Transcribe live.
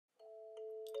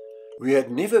We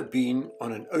had never been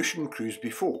on an ocean cruise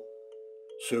before,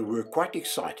 so we were quite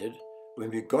excited when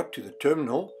we got to the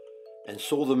terminal and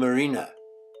saw the marina,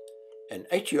 an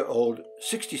 8-year-old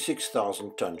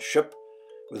 66,000-ton ship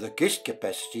with a guest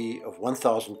capacity of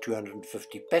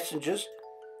 1,250 passengers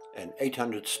and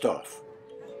 800 staff.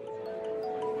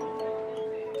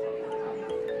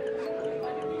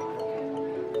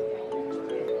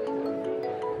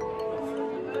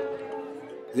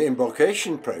 The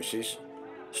embarkation process,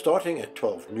 starting at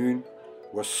 12 noon,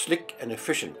 was slick and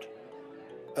efficient,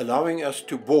 allowing us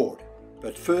to board,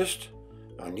 but first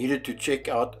I needed to check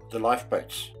out the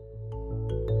lifeboats.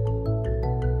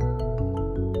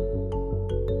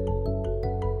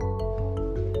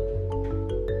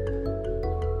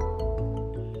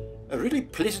 A really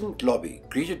pleasant lobby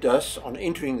greeted us on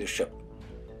entering the ship.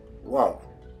 Wow,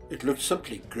 it looked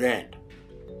simply grand.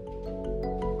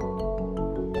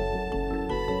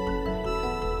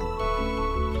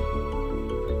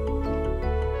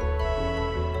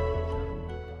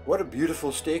 What a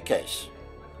beautiful staircase.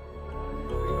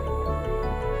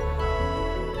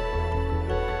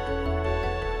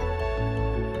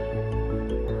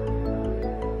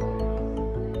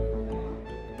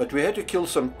 But we had to kill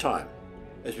some time,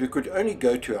 as we could only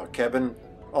go to our cabin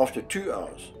after 2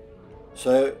 hours,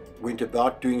 so went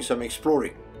about doing some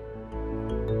exploring.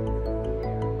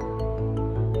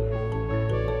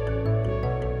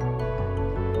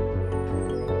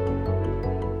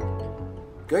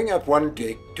 Going up one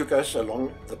deck took us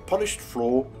along the polished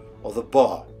floor of the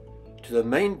bar to the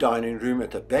main dining room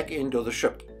at the back end of the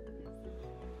ship.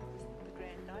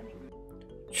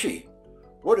 Gee,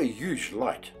 what a huge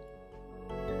light!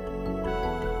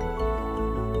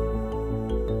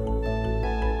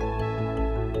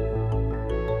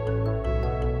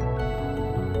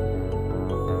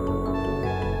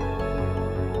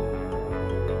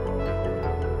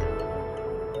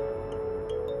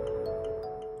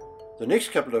 The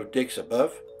next couple of decks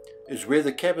above is where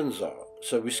the cabins are,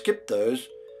 so we skipped those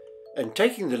and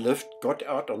taking the lift got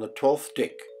out on the 12th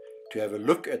deck to have a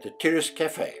look at the terrace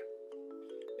cafe.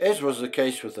 As was the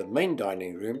case with the main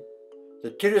dining room, the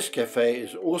terrace cafe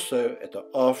is also at the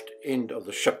aft end of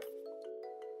the ship.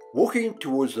 Walking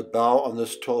towards the bow on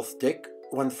this 12th deck,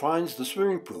 one finds the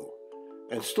swimming pool,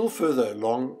 and still further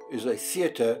along is a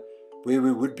theatre where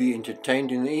we would be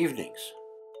entertained in the evenings.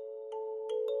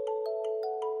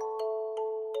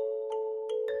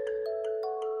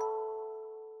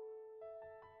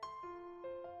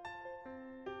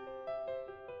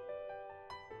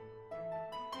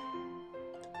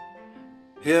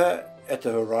 Here at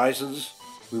the horizons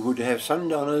we would have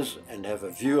sundowners and have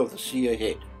a view of the sea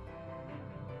ahead.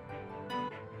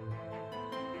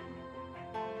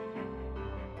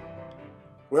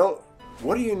 Well,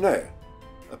 what do you know?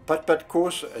 A putt-putt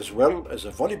course as well as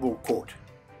a volleyball court.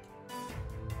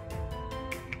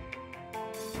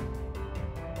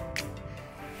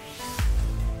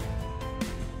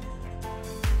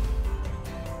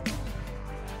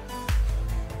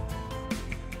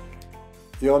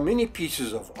 There are many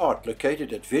pieces of art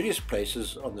located at various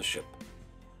places on the ship.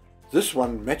 This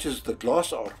one matches the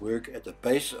glass artwork at the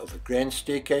base of the grand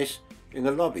staircase in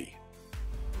the lobby.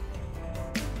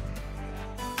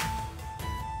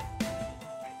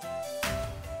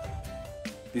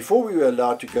 Before we were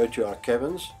allowed to go to our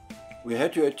cabins, we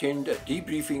had to attend a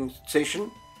debriefing session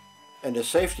and a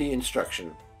safety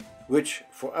instruction, which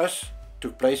for us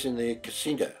took place in the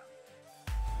casino.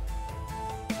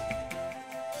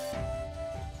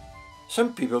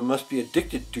 Some people must be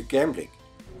addicted to gambling,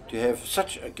 to have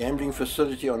such a gambling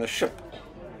facility on a ship.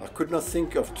 I could not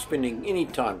think of spending any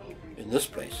time in this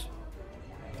place.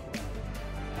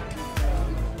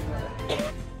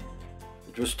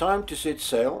 It was time to set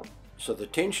sail, so the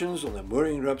tensions on the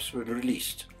mooring ropes were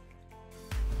released.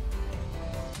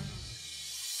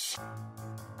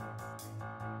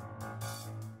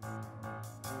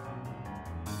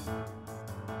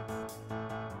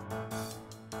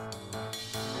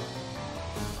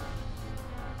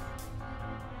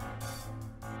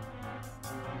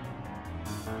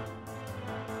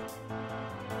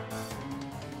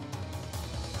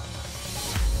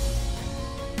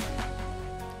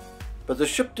 But the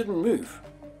ship didn't move.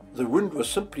 The wind was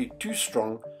simply too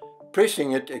strong,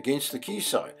 pressing it against the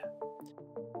quayside.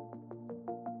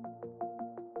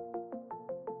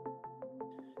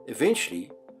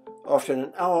 Eventually, after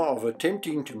an hour of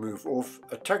attempting to move off,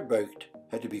 a tugboat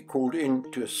had to be called in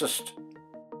to assist.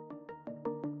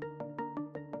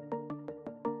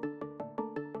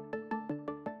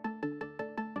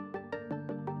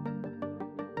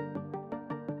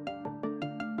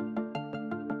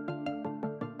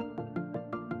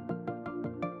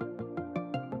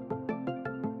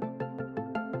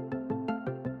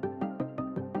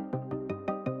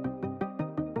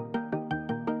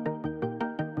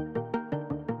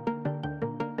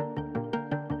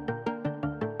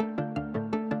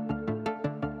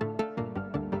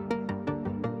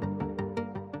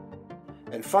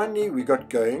 and finally we got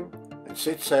going and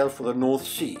set sail for the North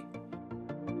Sea.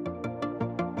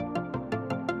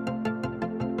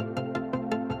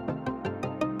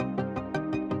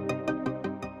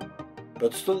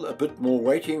 But still a bit more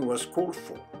waiting was called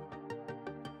for.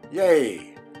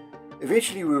 Yay!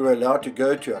 Eventually we were allowed to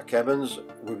go to our cabins,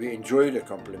 where we enjoyed a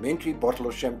complimentary bottle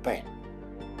of champagne.